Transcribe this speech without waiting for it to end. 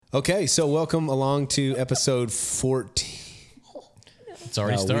Okay, so welcome along to episode 14. It's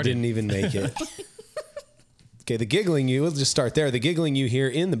already started. We didn't even make it. Okay, the giggling you, we'll just start there. The giggling you hear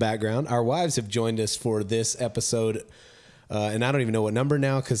in the background, our wives have joined us for this episode, and I don't even know what number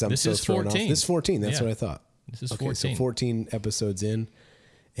now because I'm so thrown off. This is 14, that's what I thought. This is 14. So 14 episodes in,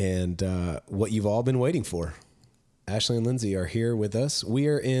 and what you've all been waiting for. Ashley and Lindsay are here with us. We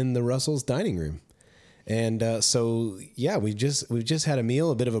are in the Russell's dining room. And we've just had a meal,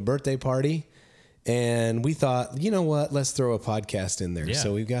 a bit of a birthday party, and we thought, you know what, let's throw a podcast in there. Yeah.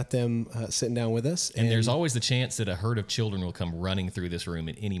 So we've got them sitting down with us. And there's always the chance that a herd of children will come running through this room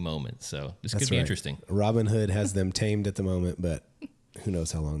at any moment. So this could be interesting. Robin Hood has them tamed at the moment, but who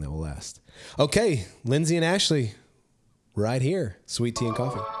knows how long that will last. Okay, Lindsay and Ashley, right here, Sweet Tea and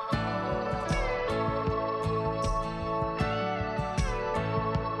Coffee.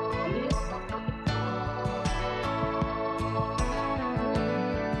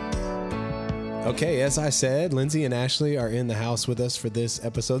 Okay, as I said, Lindsay and Ashley are in the house with us for this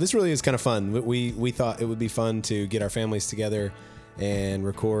episode. This really is kind of fun. We thought it would be fun to get our families together and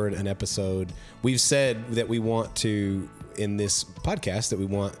record an episode. We've said that we want to, in this podcast, that we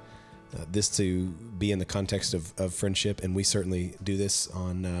want this to be in the context of friendship, and we certainly do this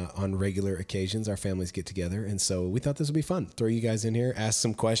on regular occasions. Our families get together, and so we thought this would be fun. Throw you guys in here, ask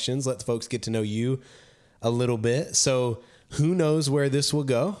some questions, let the folks get to know you a little bit. So who knows where this will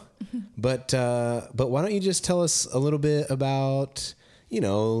go? But why don't you just tell us a little bit about,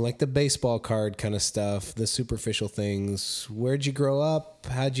 like the baseball card kind of stuff, the superficial things. Where'd you grow up?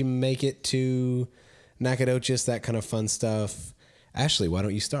 How'd you make it to Nacogdoches? That kind of fun stuff. Ashley, why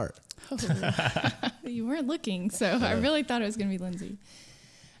don't you start? Oh, you weren't looking, so I really thought it was going to be Lindsay.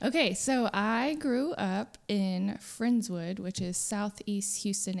 Okay, so I grew up in Friendswood, which is southeast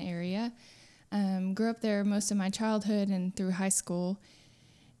Houston area. Grew up there most of my childhood and through high school.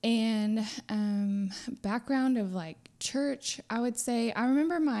 And background of like church, I would say I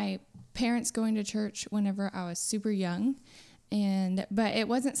remember my parents going to church whenever I was super young, but it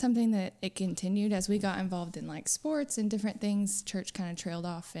wasn't something that it continued as we got involved in like sports and different things. Church kind of trailed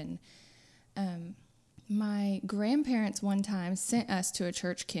off, and my grandparents one time sent us to a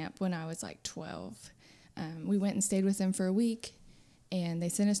church camp when I was like 12. We went and stayed with them for a week. And they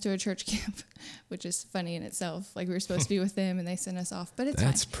sent us to a church camp, which is funny in itself. Like we were supposed to be with them, and they sent us off. But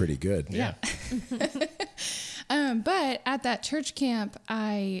that's fine. Pretty good. Yeah. But at that church camp,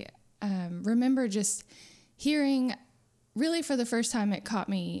 I remember just hearing, really for the first time, it caught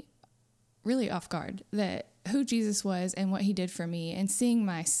me really off guard that who Jesus was and what he did for me, and seeing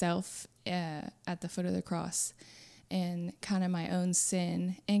myself at the foot of the cross and kind of my own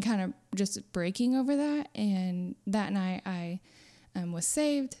sin, and kind of just breaking over that. And that night, I was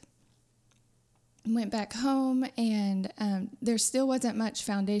saved, went back home, and there still wasn't much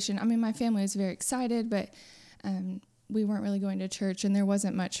foundation. I mean, my family was very excited, but we weren't really going to church, and there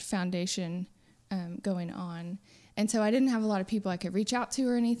wasn't much foundation going on. And so I didn't have a lot of people I could reach out to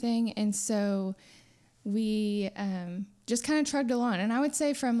or anything. And so we just kind of trudged along. And I would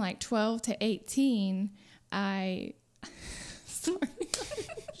say from like 12 to 18, sorry.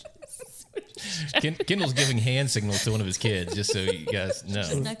 Kendall's giving hand signals to one of his kids, just so you guys know.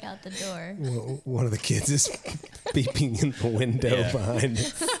 Snuck out the door. Well, one of the kids is beeping in the window behind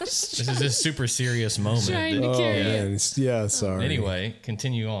us. This is a super serious moment. Trying to carry it. Yeah, sorry. Anyway,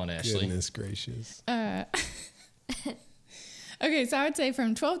 continue on, Ashley. Goodness gracious. Okay, so I would say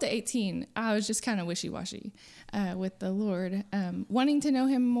from 12 to 18, I was just kind of wishy-washy with the Lord, wanting to know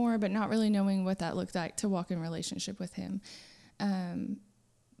him more, but not really knowing what that looked like to walk in relationship with him.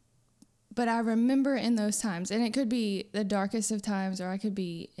 But I remember in those times, and it could be the darkest of times, or I could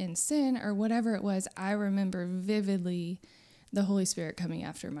be in sin, or whatever it was, I remember vividly the Holy Spirit coming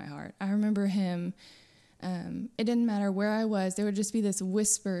after my heart. I remember him, it didn't matter where I was, there would just be this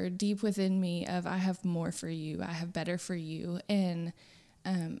whisper deep within me of, I have more for you, I have better for you. And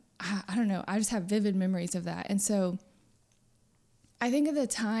I don't know, I just have vivid memories of that. And so I think at the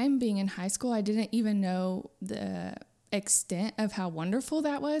time, being in high school, I didn't even know the extent of how wonderful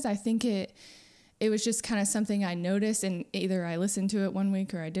that was. I think it was just kind of something I noticed, and either I listened to it one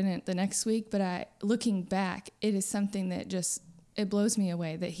week or I didn't the next week. But looking back, it is something that just, it blows me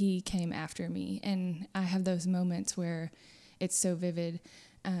away that he came after me. And I have those moments where it's so vivid.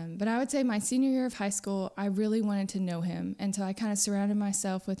 But I would say my senior year of high school, I really wanted to know him. And so I kind of surrounded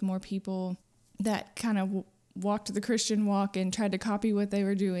myself with more people that kind of walked the Christian walk and tried to copy what they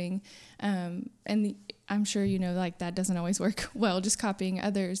were doing. I'm sure, like that doesn't always work well, just copying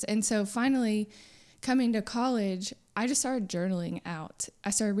others. And so finally coming to college, I just started journaling out.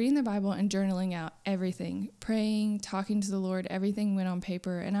 I started reading the Bible and journaling out everything, praying, talking to the Lord. Everything went on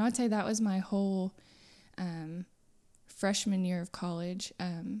paper. And I would say that was my whole freshman year of college.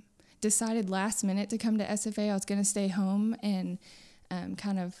 Decided last minute to come to SFA. I was going to stay home and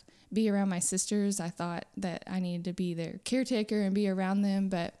kind of be around my sisters. I thought that I needed to be their caretaker and be around them,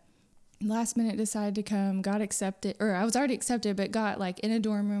 but last minute decided to come, got accepted, or I was already accepted, but got like in a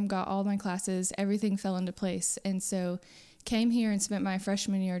dorm room, got all my classes, everything fell into place. And so came here and spent my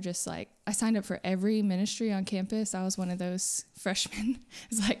freshman year just like, I signed up for every ministry on campus. I was one of those freshmen.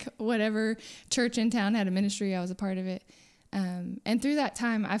 It's like whatever church in town had a ministry, I was a part of it. And through that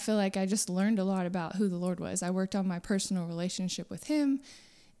time, I feel like I just learned a lot about who the Lord was. I worked on my personal relationship with him.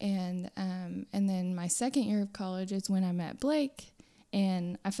 And then my second year of college is when I met Blake.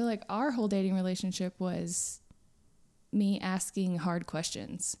 And I feel like our whole dating relationship was me asking hard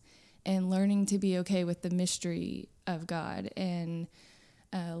questions and learning to be okay with the mystery of God and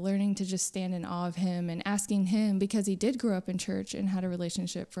learning to just stand in awe of him and asking him, because he did grow up in church and had a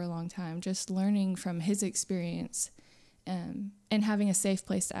relationship for a long time, just learning from his experience and having a safe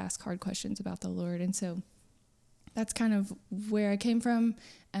place to ask hard questions about the Lord. And so that's kind of where I came from.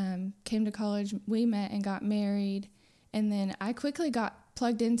 Came to college, we met and got married. And then I quickly got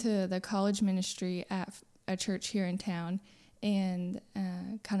plugged into the college ministry at a church here in town and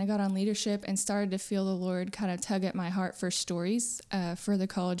kind of got on leadership and started to feel the Lord kind of tug at my heart for stories for the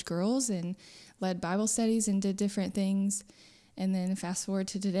college girls, and led Bible studies and did different things. And then fast forward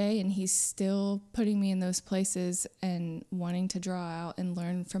to today, and he's still putting me in those places and wanting to draw out and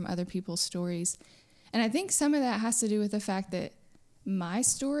learn from other people's stories. And I think some of that has to do with the fact that my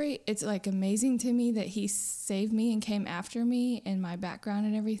story, it's like amazing to me that he saved me and came after me and my background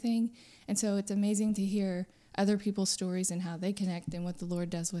and everything. And so it's amazing to hear other people's stories and how they connect and what the Lord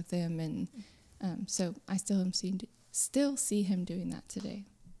does with them. And so I still see him doing that today.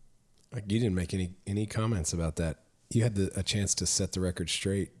 You didn't make any comments about that. You had a chance to set the record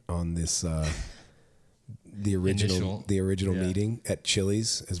straight on this the original meeting at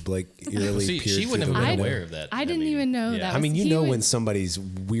Chili's, as Blake eerily peered she wouldn't through have the been window. aware of that. I didn't even know that. I mean, when somebody's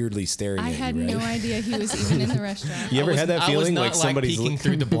weirdly staring at you, I had right? no idea he was even in the restaurant. You ever had that feeling like somebody's peeking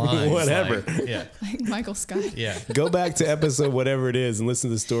through the blinds? Whatever. Yeah. Like Michael Scott. Yeah. Go back to episode whatever it is and listen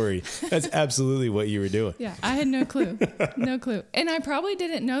to the story. That's absolutely what you were doing. Yeah, I had no clue. No clue. And I probably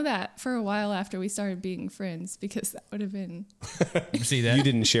didn't know that for a while after we started being friends, because that would have been... See that? You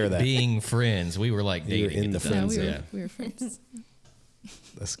didn't share that. Being friends. We were like dating. You were in the friend zone. No, we were friends.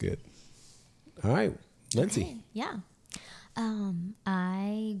 That's good. All right, Lindsay. Okay, yeah.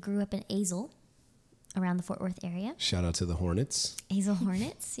 I grew up in Azle, around the Fort Worth area. Shout out to the Hornets. Azle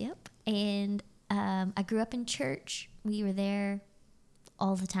Hornets, yep. And I grew up in church. We were there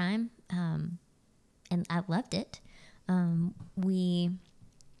all the time, and I loved it. I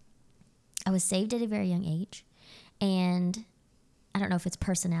was saved at a very young age, and I don't know if it's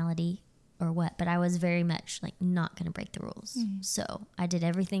personality or what, but I was very much like not going to break the rules. Mm-hmm. So I did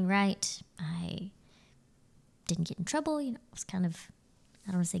everything right. I didn't get in trouble. I was kind of, I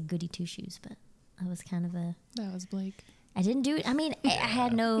don't want to say goody two shoes, but I was kind of a... That was Blake. I didn't do it. I mean, I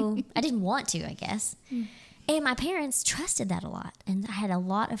didn't want to, I guess. Mm. And my parents trusted that a lot, and I had a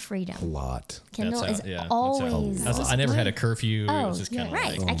lot of freedom. A lot. Kendall always... I never had a curfew. It was just kind of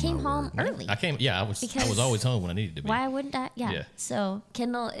right. I came home early. I was always home when I needed to be. Why wouldn't I? Yeah. So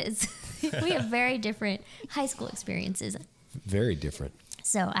Kendall is... we have very different high school experiences. Very different.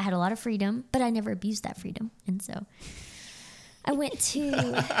 So I had a lot of freedom, but I never abused that freedom. And so I went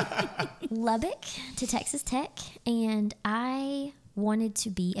to Lubbock, to Texas Tech, and I wanted to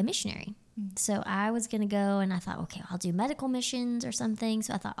be a missionary. So I was going to go, and I thought, okay, I'll do medical missions or something.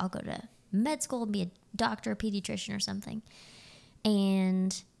 So I thought I'll go to med school and be a doctor, a pediatrician or something.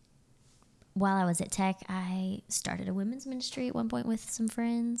 And while I was at Tech, I started a women's ministry at one point with some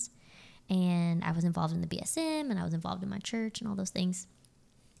friends. And I was involved in the BSM, and I was involved in my church and all those things.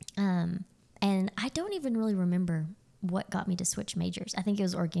 And I don't even really remember what got me to switch majors. I think it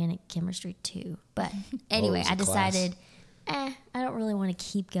was organic chemistry too. But anyway, I decided, I don't really want to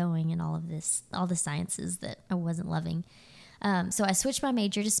keep going in all the sciences that I wasn't loving. So I switched my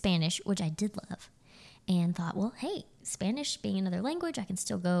major to Spanish, which I did love, and thought, well, hey, Spanish being another language, I can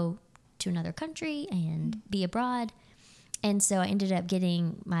still go to another country and be abroad. And so I ended up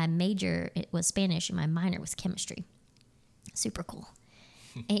getting my major, it was Spanish, and my minor was chemistry. Super cool.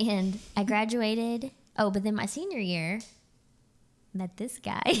 And I graduated. Oh, but then my senior year, met this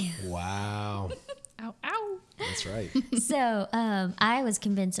guy. Wow. Ow, ow. That's right. So I was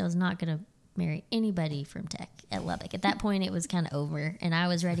convinced I was not going to marry anybody from Tech at Lubbock. At that point, it was kind of over, and I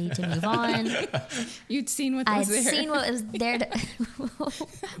was ready to move on. You'd seen what I was had there. seen what was there,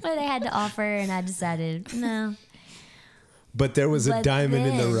 what they had to offer, and I decided, no. But there was a But diamond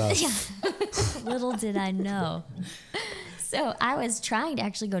in the then- rough. Little did I know. So I was trying to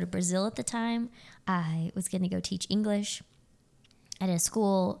actually go to Brazil at the time. I was going to go teach English at a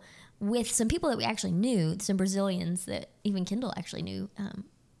school with some people that we actually knew, some Brazilians that even Kendall actually knew.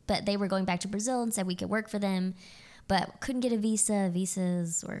 But they were going back to Brazil and said we could work for them, but couldn't get a visa.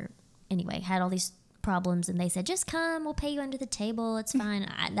 Visas were, anyway, had all these problems. And they said, just come, we'll pay you under the table. It's fine.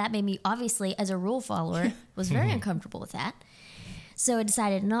 That made me, obviously, as a rule follower, was very uncomfortable with that. So I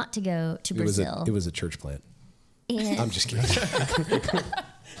decided not to go to Brazil. It was a church plant. And I'm just kidding.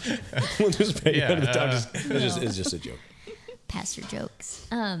 We'll just pay you under the time. It's just a joke. pastor jokes.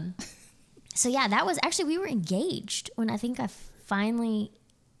 So yeah, that was actually, we were engaged when I think I finally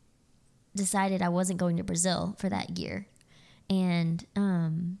decided I wasn't going to Brazil for that year. And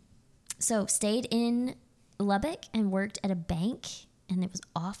so stayed in Lubbock and worked at a bank, and it was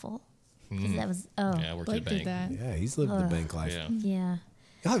awful. 'Cause that was, Yeah, I worked Blake at a did bank. that. Yeah, he's lived the bank life. Yeah. yeah.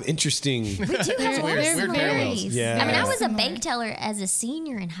 Y'all have interesting. We do have Weird- weird weird parallels. Yeah. I mean, I was a Similar. bank teller as a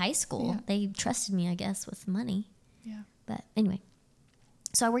senior in high school. Yeah. They trusted me, I guess, with money. Yeah. But anyway,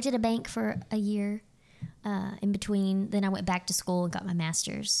 so I worked at a bank for a year in between. Then I went back to school and got my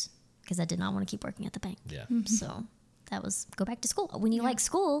master's because I did not want to keep working at the bank. Yeah. So that was go back to school. When you like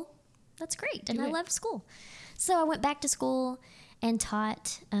school, that's great. And Do I it. loved school. So I went back to school and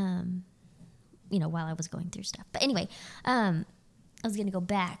taught, while I was going through stuff. But anyway, I was going to go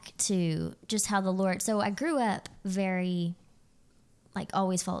back to just how the Lord, so I grew up very,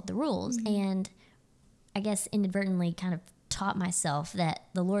 always followed the rules. And I guess inadvertently kind of taught myself that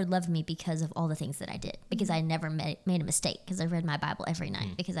the Lord loved me because of all the things that I did, because I never made a mistake, because I read my Bible every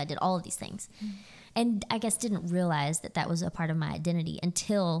night, because I did all of these things. And I guess didn't realize that that was a part of my identity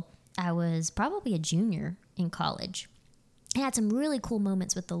until I was probably a junior in college. I had some really cool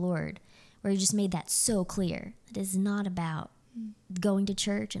moments with the Lord where he just made that so clear. It is not about going to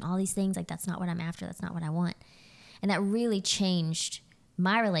church and all these things. That's not what I'm after. That's not what I want. And that really changed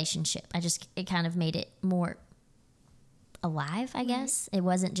my relationship. It kind of made it more alive, I guess. It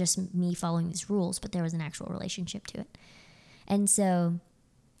wasn't just me following these rules, but there was an actual relationship to it. And so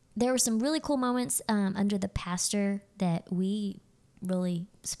there were some really cool moments under the pastor that we really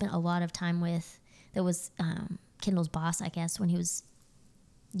spent a lot of time with. That was Kendall's boss, I guess, when he was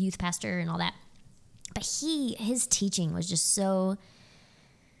youth pastor and all that. But his teaching was just so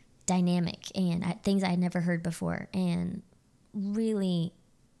dynamic and things I had never heard before. And really,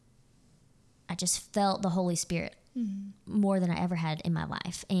 I just felt the Holy Spirit more than I ever had in my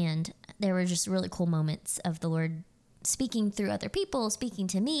life. And there were just really cool moments of the Lord speaking through other people, speaking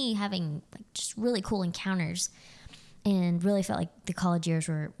to me, having just really cool encounters. And really felt like the college years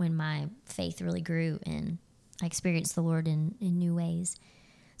were when my faith really grew and I experienced the Lord in new ways.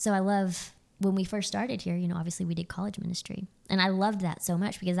 So I love when we first started here, obviously we did college ministry. And I loved that so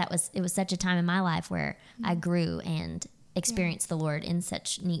much because it was such a time in my life where I grew and experienced the Lord in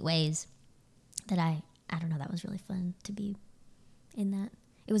such neat ways that I don't know, that was really fun to be in that.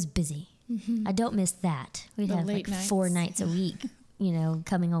 It was busy. I don't miss that. We'd The have late 4 nights. nights a week,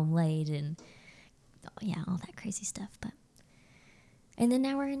 coming home late and all that crazy stuff. And then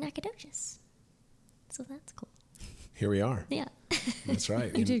now we're in Nacogdoches. So that's cool. Here we are. Yeah. That's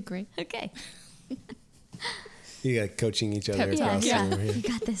right. You did great. Okay. You got coaching each other Yeah, across yeah. the room here. You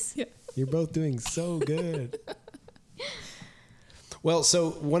got this. You're both doing so good. Well,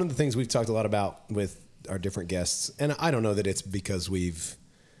 so one of the things we've talked a lot about with our different guests, and I don't know that it's because we've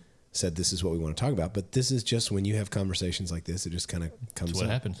said this is what we want to talk about, but this is just when you have conversations like this, it just kind of comes That's what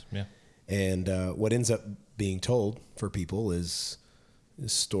up. happens. Yeah. And what ends up being told for people is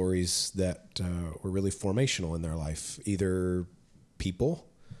stories that were really formational in their life, either people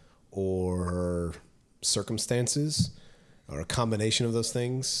or circumstances or a combination of those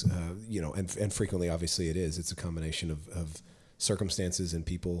things, and frequently, obviously, it's a combination of circumstances and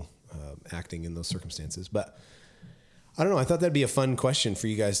people acting in those circumstances. But I don't know. I thought that'd be a fun question for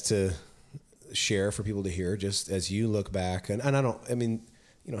you guys to share, for people to hear, just as you look back. And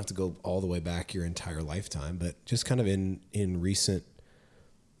you don't have to go all the way back your entire lifetime, but just kind of in recent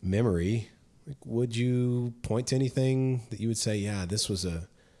memory, would you point to anything that you would say, yeah, this was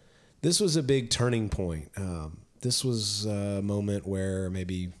a big turning point. This was a moment where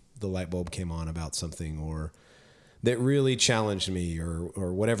maybe the light bulb came on about something, or that really challenged me,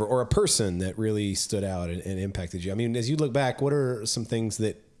 or whatever, or a person that really stood out and impacted you. I mean, as you look back, what are some things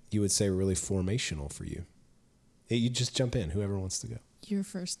that you would say were really formational for you Hey, you just jump in, whoever wants to go. You're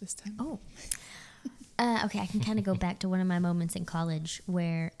first this time. Oh. Okay, I can kind of go back to one of my moments in college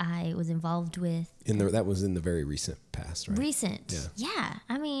where I was involved with... That was in the very recent past, right? Recent. Yeah.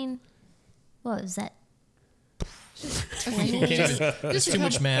 I mean, what was that? It's too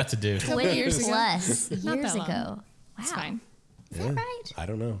much math to do. 20 years ago. plus Not years that long. ago. Wow. It's fine. Is that right? I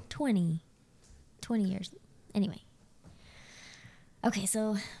don't know. 20 years. Anyway. Okay,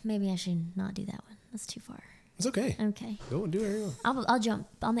 so maybe I should not do that one. That's too far. It's okay. Okay. Go and do whatever you want. I'll jump.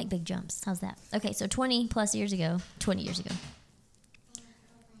 I'll make big jumps. How's that? Okay, so 20 years ago.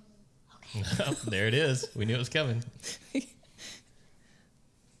 There it is. We knew it was coming.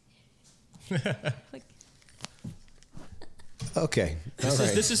 Okay. All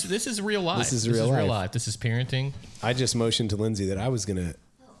right. This is real life. This is real life. This is parenting. I just motioned to Lindsay that I was going to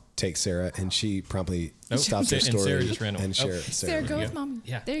take Sarah, and she promptly stopped her and story Sarah just ran away. and shared. Sarah, go you with go. mom.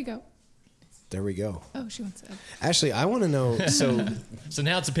 Yeah. There you go. There we go. Oh, she wants to. Ashley, I want to know. So So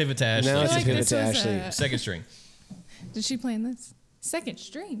now it's a pivot to Ashley. now it's a like pivot this to was Ashley. Second string. Did she plan this? Second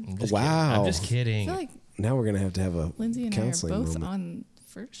string. I'm just Wow. kidding. I'm just I kidding. feel like Now we're going to have a Lindsay and I are counseling both moment. on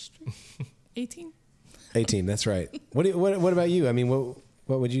first string. 18. 18. That's right. What about you? I mean, what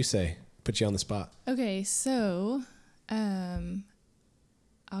would you say? Put you on the spot. Okay, so I'll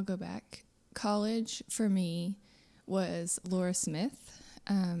go back. College for me was Laura Smith,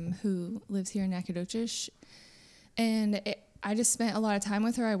 who lives here in Nacogdoches. And I just spent a lot of time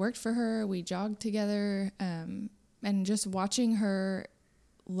with her. I worked for her. We jogged together. And just watching her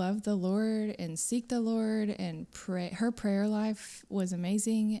love the Lord and seek the Lord and pray. Her prayer life was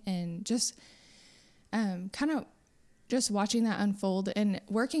amazing. And just kind of just watching that unfold and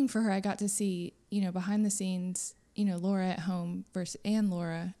working for her, I got to see, behind the scenes, Laura at home and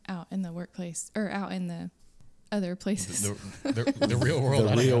Laura out in the workplace or out in the other places. The real world.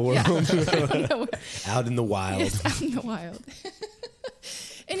 The real world. Yeah. Out in the wild. Yes, out in the wild.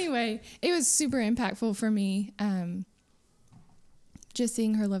 Anyway, it was super impactful for me. Just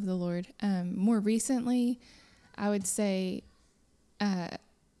seeing her love the Lord. More recently, I would say,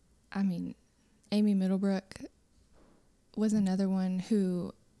 Amy Middlebrook was another one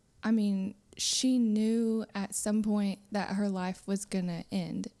who, she knew at some point that her life was going to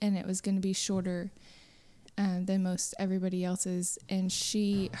end and it was going to be shorter than most everybody else's. And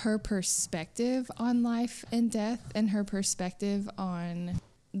her perspective on life and death and her perspective on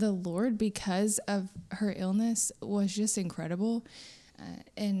the Lord because of her illness was just incredible.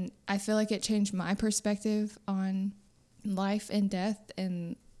 And I feel like it changed my perspective on life and death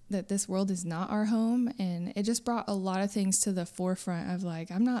and that this world is not our home. And it just brought a lot of things to the forefront of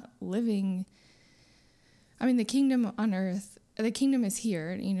I'm not living. The kingdom on earth, the kingdom is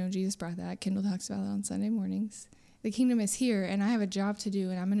here. Jesus brought that. Kendall talks about that on Sunday mornings. The kingdom is here and I have a job to do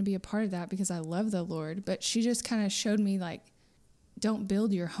and I'm going to be a part of that because I love the Lord. But she just kind of showed me don't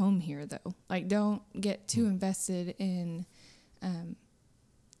build your home here though. Don't get too invested in,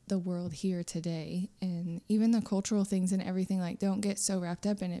 the world here today and even the cultural things and everything. Don't get so wrapped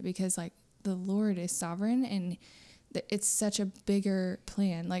up in it because the Lord is sovereign and it's such a bigger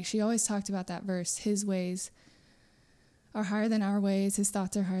plan. She always talked about that verse, his ways are higher than our ways, his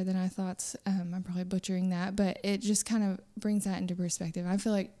thoughts are higher than our thoughts. I'm probably butchering that, but it just kind of brings that into perspective. I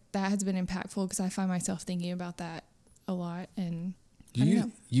feel like that has been impactful because I find myself thinking about that a lot. And You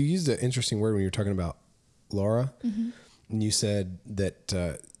used an interesting word when you were talking about Laura. Mm-hmm. And you said that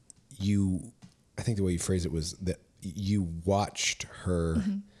I think the way you phrased it was that you watched her.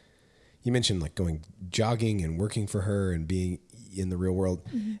 Mm-hmm. You mentioned going jogging and working for her and being in the real world.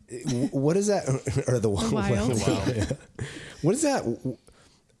 Mm-hmm. What is that? Or the wild. What is that?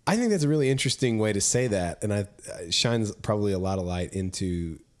 I think that's a really interesting way to say that. And it shines probably a lot of light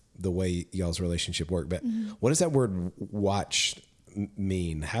into the way y'all's relationship worked. But what does that word watch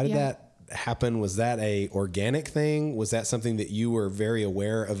mean? How did that happen? Was that a organic thing? Was that something that you were very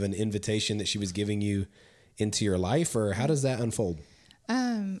aware of, an invitation that she was giving you into your life, or how does that unfold?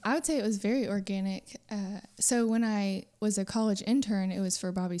 I would say it was very organic. So when I was a college intern, it was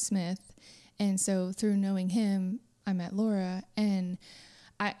for Bobby Smith. And so through knowing him, I met Laura. And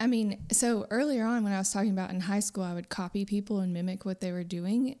so earlier on when I was talking about in high school, I would copy people and mimic what they were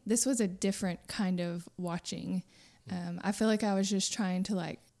doing. This was a different kind of watching. I feel like I was just trying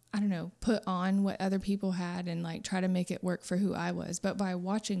to put on what other people had and try to make it work for who I was. But by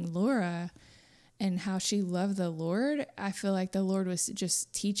watching Laura and how she loved the Lord, I feel like the Lord was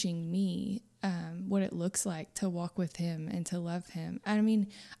just teaching me what it looks like to walk with him and to love him.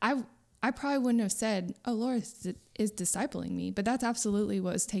 I probably wouldn't have said, oh, Laura is discipling me, but that's absolutely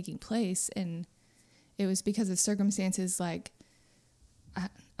what was taking place. And it was because of circumstances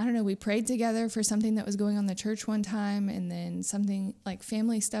I don't know, we prayed together for something that was going on in the church one time, and then something like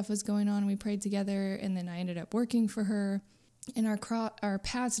family stuff was going on. We prayed together, and then I ended up working for her, and our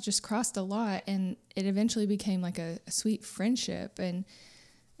paths just crossed a lot, and it eventually became like a sweet friendship. And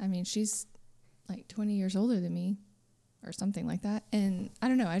I mean, she's like 20 years older than me or something like that. And I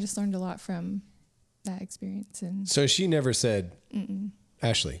don't know, I just learned a lot from that experience. And So she never said,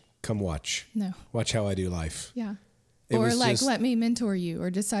 Ashley, come watch. no. Watch how I do life. Yeah. It Or was like, just- let me mentor you or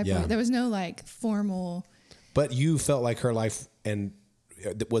disciple Yeah. you. There was no like formal. But you felt like her life and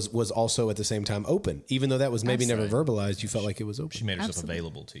was also at the same time open. Even though that was maybe never verbalized, you felt like it was She open. made herself Absolutely.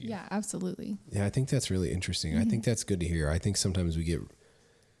 available to you. Yeah, absolutely. Yeah, I think that's really interesting. I think that's good to hear. I think sometimes we get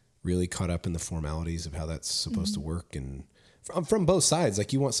really caught up in the formalities of how that's supposed to work, and from both sides.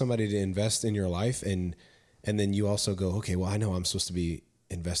 Like, you want somebody to invest in your life, and then you also go, okay, well, I know I'm supposed to be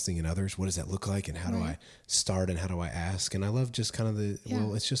investing in others. What does that look like, and how do I start, and how do I ask? And I love just kind of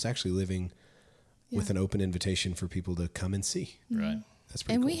well, it's just actually living with an open invitation for people to come and see. Right. That's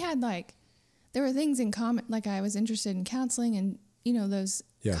pretty And cool. we had like, there were things in common. Like, I was interested in counseling, and you know, those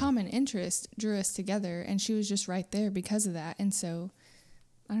common interests drew us together, and she was just right there because of that. And so,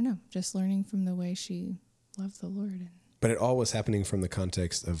 I don't know, just learning from the way she loved the Lord. And But it all was happening from the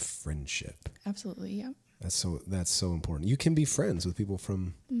context of friendship. absolutely, yeah. That's so important. You can be friends with people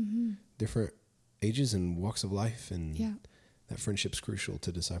from different ages and walks of life, and that friendship's crucial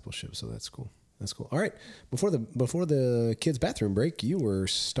to discipleship. So that's cool. That's cool. All right. Before the kids' bathroom break, you were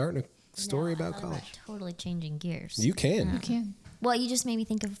starting a story about college. Totally changing gears. You can. You can. Well, you just made me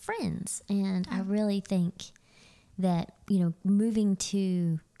think of friends. And I really think that, moving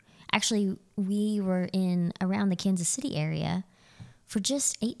to, actually, we were in around the Kansas City area for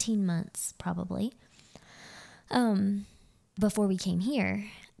just 18 months, probably, before we came here.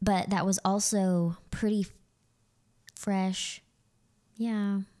 But that was also pretty fresh.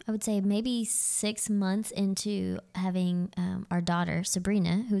 Yeah, I would say maybe 6 months into having our daughter,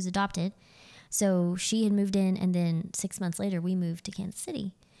 Sabrina, who's adopted. So she had moved in, and then 6 months later, we moved to Kansas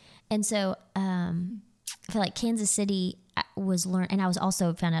City. And so I feel like Kansas City was and I was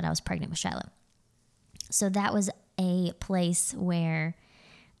also found out I was pregnant with Shiloh. So that was a place where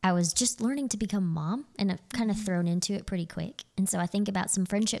I was just learning to become mom, and kind of thrown into it pretty quick. And so I think about some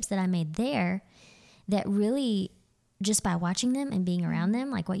friendships that I made there that really, just by watching them and being around them,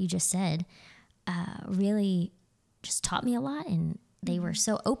 like what you just said, really just taught me a lot. And they were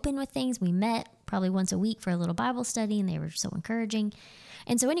so open with things. We met probably once a week for a little Bible study, and they were so encouraging.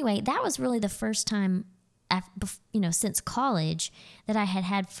 And so anyway, that was really the first time, since college, that I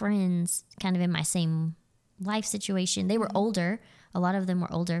had friends kind of in my same life situation. They were older. A lot of them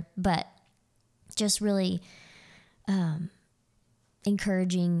were older, but just really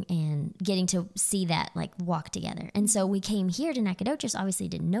encouraging and getting to see that like walk together. And so we came here to Nacogdoches, obviously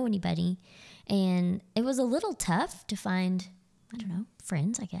didn't know anybody, and it was a little tough to find, I don't know,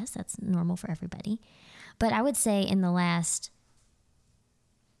 friends. I guess that's normal for everybody. But I would say in the last,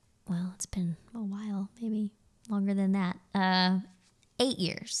 well, it's been a while, maybe longer than that, 8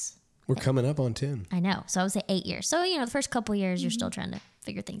 years. We're coming up on 10. I know. So I would say 8 years. So, the first couple of years, you're still trying to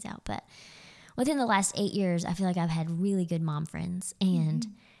figure things out. But within the last 8 years, I feel like I've had really good mom friends, and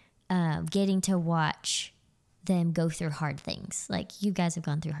getting to watch them go through hard things. Like, you guys have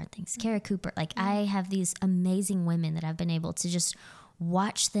gone through hard things. Kara Cooper, like, I have these amazing women that I've been able to just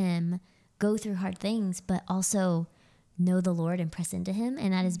watch them go through hard things, but also know the Lord and press into Him.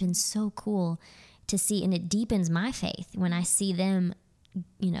 And that has been so cool to see. And it deepens my faith when I see them,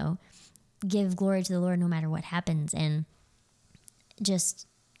 give glory to the Lord no matter what happens. And just,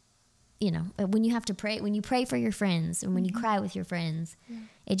 when you have to pray, when you pray for your friends, and when you cry with your friends,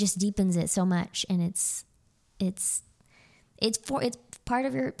 it just deepens it so much. And it's part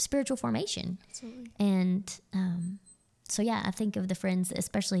of your spiritual formation. Absolutely. And so yeah, I think of the friends,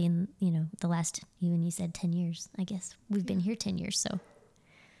 especially in the last, even you said 10 years. I guess we've been here 10 years, so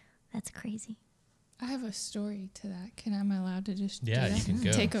that's crazy. I have a story to that. Am I allowed to just do Yeah, that? you can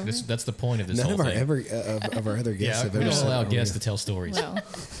go. Take over? That's the point of this None whole of our thing. of our other guests have we ever don't said allow that. guests to tell stories. Well,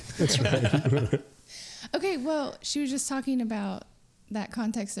 that's right. Okay, well, she was just talking about that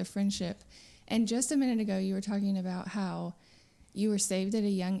context of friendship. And just a minute ago, you were talking about how you were saved at a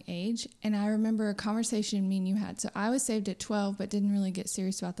young age. And I remember a conversation me and you had. So I was saved at 12, but didn't really get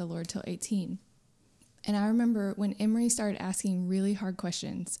serious about the Lord till 18. And I remember when Emery started asking really hard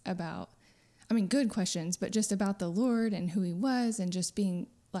questions about, good questions, but just about the Lord and who He was, and just being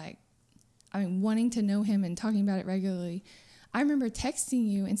wanting to know Him and talking about it regularly. I remember texting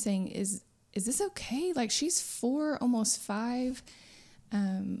you and saying, is this okay? Like, she's 4, almost 5.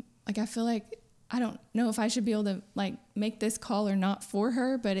 I feel like I don't know if I should be able to like make this call or not for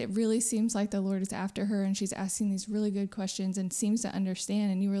her, but it really seems like the Lord is after her and she's asking these really good questions and seems to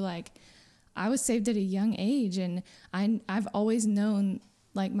understand. And you were like, I was saved at a young age, and I've always known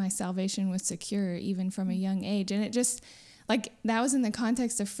like my salvation was secure even from a young age. And it just like that was in the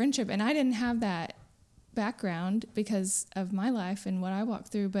context of friendship, and I didn't have that background because of my life and what I walked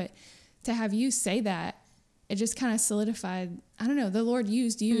through. But to have you say that, it just kind of solidified, I don't know, the Lord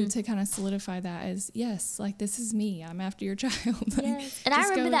used you to kind of solidify that as, yes, like this is me. I'm after your child. Like, Yes. And I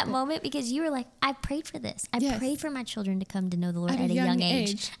remember that moment because you were like, I prayed for this. I Yes. prayed for my children to come to know the Lord At at a a young young age.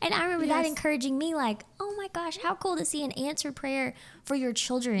 age. And I remember that Yes. encouraging me like, oh my gosh, how cool to see an answered prayer for your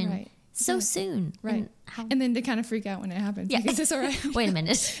children Right. so Yes. soon. Right. And how, And then to kind of freak out when it happens. Yeah. Because it's all right. wait a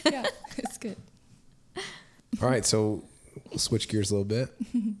minute. Yeah, it's good. All right, so we'll switch gears a little bit.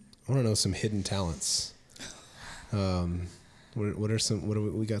 I want to know some hidden talents. What are some? What do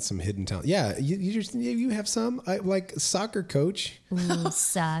we got? Some hidden talent? Yeah, you have some. Like soccer coach. Ooh,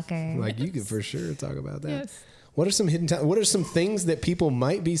 soccer. Like you could for sure talk about that. Yes. What are some hidden talent? What are some things that people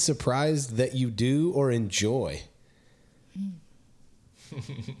might be surprised that you do or enjoy?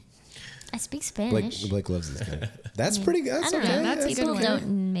 I speak Spanish. Blake loves this guy. That's pretty good. I That's don't okay. know. That's a That's good People one.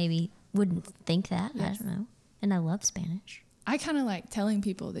 don't maybe wouldn't think that. I Yes. don't know. And I love Spanish. I kind of like telling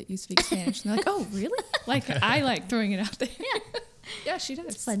people that you speak Spanish. And they're like, oh, really? Like, I like throwing it out there. Yeah, she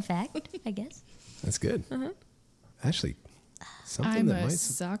does. Fun fact, I guess. That's good. Actually, something I'm that a might.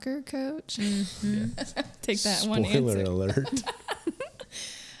 soccer coach. Take that Spoiler one answer. alert.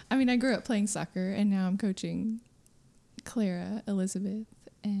 I mean, I grew up playing soccer, and now I'm coaching Clara, Elizabeth,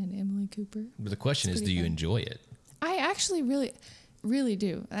 and Emily Cooper. But the question is, pretty do you fun. enjoy it? I actually really, really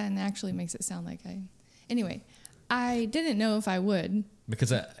do. And actually makes it sound like Anyway, I didn't know if I would.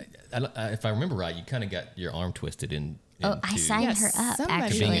 Because if I remember right, you kind of got your arm twisted in. Oh, I into signed Yes, her up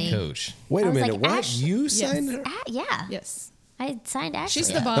somebody- to being actually. a coach. Wait I a was minute. like, What? Ash- You signed her? Yeah. Yes. I signed Ashley. She's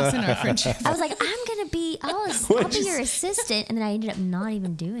the up. boss in our friendship. I was like, I'm gonna be, I'll What'd be you your assistant, and then I ended up not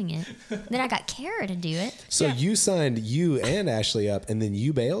even doing it. Then I got Kara to do it. So Yeah. you signed you and Ashley up, and then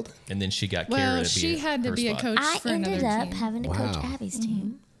you bailed. And then she got Kara Well, to be she had to her be a spot. coach I for ended another up team. having to coach Wow. Abby's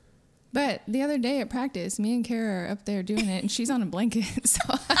team. But the other day at practice, me and Kara are up there doing it, and she's on a blanket. So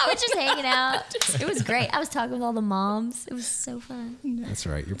I was just hanging out. It was great. I was talking with all the moms. It was so fun. That's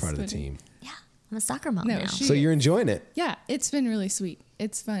right. You're part of the funny. team. Yeah, I'm a soccer mom No, now. she- So you're enjoying it. yeah, it's been really sweet.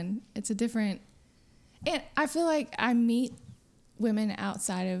 It's fun. It's a different, and I feel like I meet women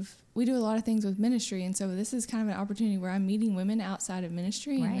outside of. We do a lot of things with ministry, and so this is kind of an opportunity where I'm meeting women outside of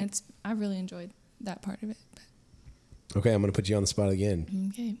ministry, Right. and I've really enjoyed that part of it. Okay, I'm going to put you on the spot again.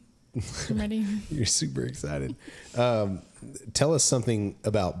 Okay, I'm ready. You're super excited. Tell us something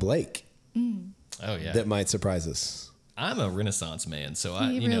about Blake Oh yeah, that might surprise us. I'm a Renaissance man, so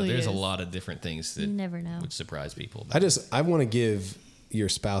He really there's a is. lot of different things that You never know. would surprise people. I want to give your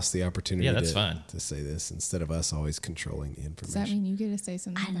spouse the opportunity Yeah, that's to, fine. to say this instead of us always controlling the Does that information. mean you get to say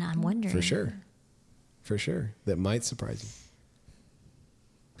something? I don't know. about I'm that? wondering. For sure. For sure. That might surprise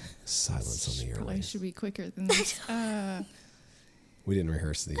you. Silence on the Probably airwaves. should be quicker than this. We didn't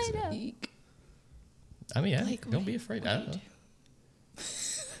rehearse these. Eek. I mean, Blake, don't what be do afraid. you I don't know.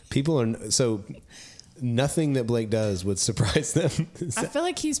 People are so nothing that Blake does would surprise them. Is I that- feel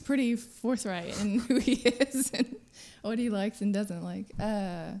like he's pretty forthright in who he is and what he likes and doesn't like.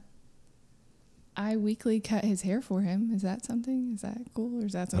 I weekly cut his hair for him. Is that something? Is that cool? Or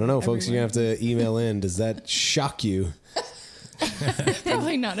is that I something? don't know, folks. You're everyone- going to have to email in. Does that shock you?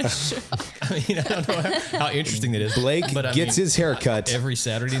 Probably not a show. I mean, I don't know how interesting that is. Blake but I gets mean, his hair cut. every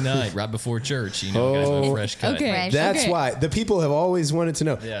Saturday night, right before church. You know, guys have a fresh cut. Okay. Fresh. That's Okay. why the people have always wanted to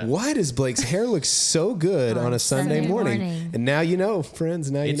know, Yeah. why does Blake's hair look so good on a Sunday morning? And now you know,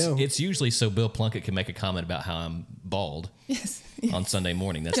 friends, now you know. It's usually so Bill Plunkett can make a comment about how I'm bald Yes. on Sunday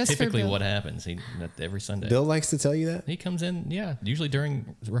morning. That's Just for typically Bill. what happens. Every Sunday. Bill likes to tell you that? He comes in, usually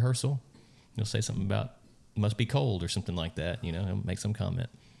during rehearsal. He'll say something about must be cold or something like that. You know, he'll make some comment.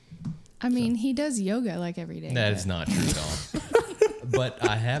 I mean, he does yoga like every day. That but- is not true at all. But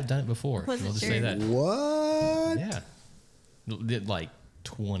I have done it before. Wasn't We'll just sure. say that. What? Yeah. Did like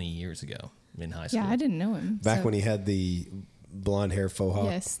 20 years ago in high school. Yeah, I didn't know him. Back so- when he had the blonde hair faux hawk.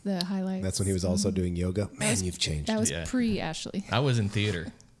 Yes, the highlights. That's when he was also doing yoga. Man, you've changed. That was Yeah. pre-Ashley. I was in theater,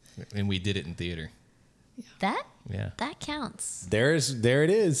 and we did it in theater. That Yeah. counts. there it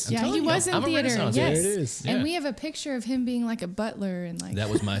is. Yeah, telling he you, was in I'm a theater. Renaissance Yes. man. There it is. And Yeah. we have a picture of him being like a butler and like That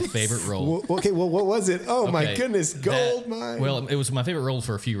was my favorite role. Well, okay, well, what was it? Oh, my Okay, goodness. Gold that- mine. Well, it was my favorite role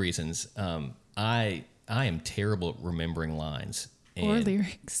for a few reasons. I am terrible at remembering lines. or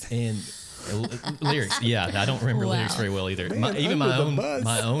lyrics. And Lyrics, yeah, I don't remember lyrics very well either. Man, Even under the bus.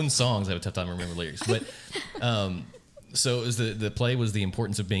 my own songs, I have a tough time remembering lyrics. But so it was the play was The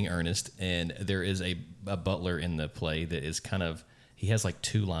Importance of Being Earnest, and there is a butler in the play that is kind of, he has like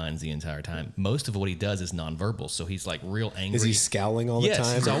 2 lines the entire time. Most of what he does is nonverbal, so he's like real angry. Is he scowling all the Yes,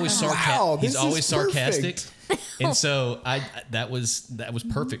 time? he's always Wow, he's this always is sarcastic. perfect. And so that was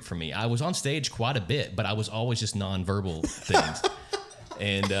perfect for me. I was on stage quite a bit, but I was always just nonverbal things.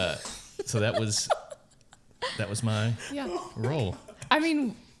 And so that was my Yeah. role. I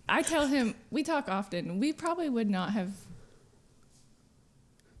mean, I tell him, we talk often. We probably would not have.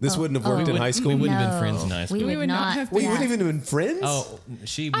 This wouldn't have worked in high school. We wouldn't have been friends in high school. We would not have. Well, you been. wouldn't even have been friends? Oh,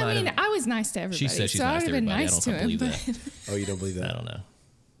 she might I mean, have. I was nice to everybody. She said she's so I nice would to have been everybody. nice I to don't him. believe But Oh, you don't believe that? I don't know.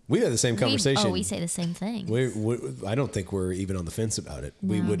 We had the same conversation. We say the same thing. I don't think we're even on the fence about it.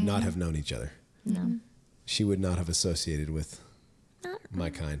 We would not have known each other. No, She would not have associated with not my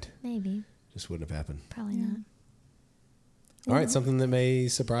kind. maybe, Just wouldn't have happened. probably not. All right, something that may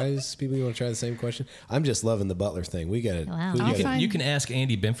surprise people. You want to try the same question? I'm just loving the butler thing. We got Wow. to. I'll find- You can ask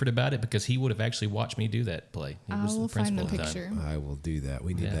Andy Benford about it because he would have actually watched me do that play. He I was will the find principal the at the time. picture. I will do that.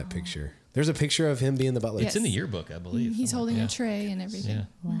 We need Yeah. that picture. There's a picture of him being the butler. It's in the Yes. yearbook, I believe. He's somewhere. holding Yeah. a tray and everything. Yeah,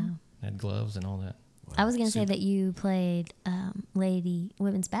 Wow. had gloves and all that. I was gonna say that you played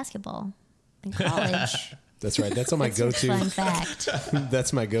women's basketball in college. That's right. That's on my That's your go-to. fun fact.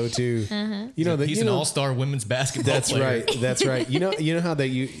 That's my go-to. You know that He's you an know, all-star women's basketball That's player. right. That's right. You know how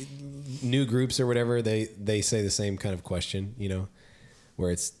new groups or whatever they say the same kind of question. You know, where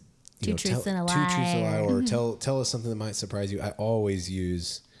it's Two truths and a Two truths and a lie, lie. or tell us something that might surprise you.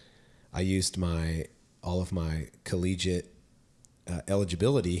 I used all of my collegiate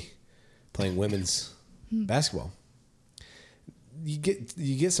eligibility playing women's basketball. You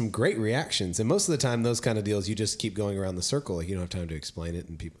get some great reactions, and most of the time, those kind of deals, you just keep going around the circle. Like you don't have time to explain it,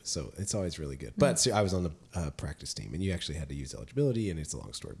 and so it's always really good. But so I was on the practice team, and you actually had to use eligibility, and it's a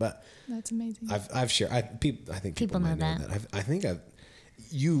long story. But That's amazing. I've shared. I think people know might know that. that.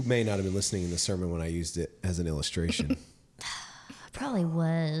 You may not have been listening in the sermon when I used it as an illustration. I probably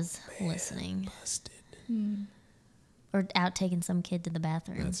was listening Busted. or out taking some kid to the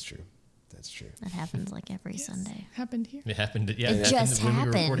bathroom. That's true. That's true. That happens like every Sunday. Happened here. It happened. Yeah, It it happened just when we were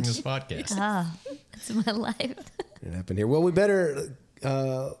happened. recording this podcast. Oh, it's my life. It happened here. Well, we better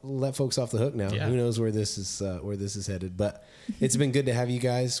let folks off the hook now. Yeah. Who knows where this is headed? But it's been good to have you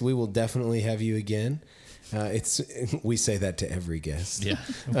guys. We will definitely have you again. We say that to every guest. Yeah,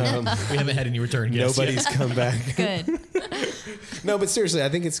 we haven't had any return guests. Nobody's yet. come back. Good. No, but seriously, I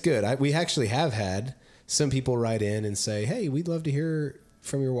think it's good. We actually have had some people write in and say, "Hey, we'd love to hear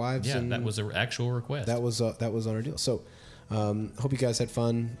from your wives." Yeah, and that was an actual request. that was on our deal. So, hope you guys had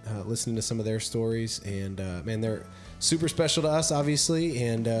fun listening to some of their stories. And man, they're super special to us, obviously,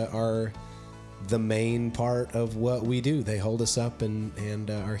 and are the main part of what we do. They hold us up and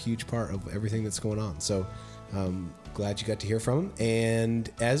are a huge part of everything that's going on. So, glad you got to hear from them. And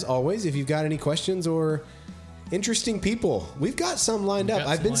as always, if you've got any questions or interesting people, we've got some lined up.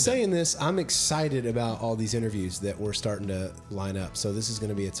 I've been saying this. I'm excited about all these interviews that we're starting to line up. So this is going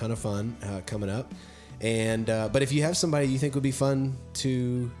to be a ton of fun coming up. And but if you have somebody you think would be fun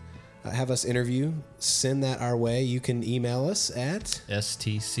to have us interview, send that our way. You can email us at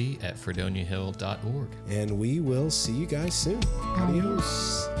stc@fredoniahill.org. and we will see you guys soon.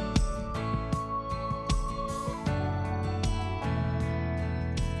 Adios.